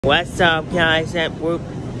What's up, guys? Are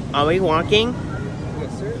we walking?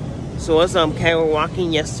 Yes, sir. So what's up? Okay, we're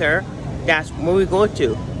walking. Yes, sir. That's where we go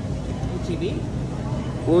to. UTV?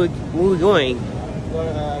 Where we going?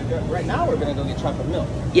 Right now, we're gonna go get chocolate milk.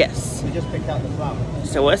 Yes. We just picked out the flower.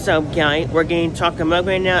 So what's up, guys? We're getting chocolate milk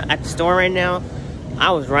right now at the store right now. I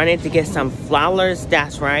was running to get some flowers.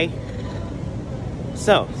 That's right.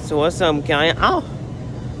 So what's up, guys?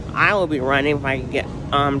 I will be running if I can get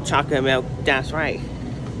chocolate milk. That's right.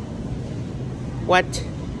 What?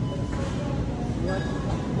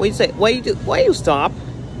 What you say? What you do? Why you stop?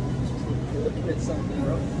 Looking at something,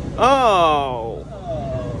 bro. Oh.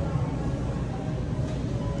 Oh.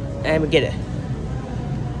 Let me get it.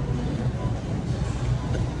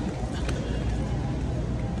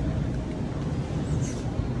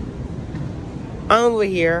 I'm over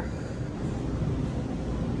here.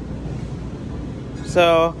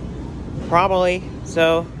 So, probably.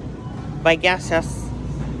 So, I guess that's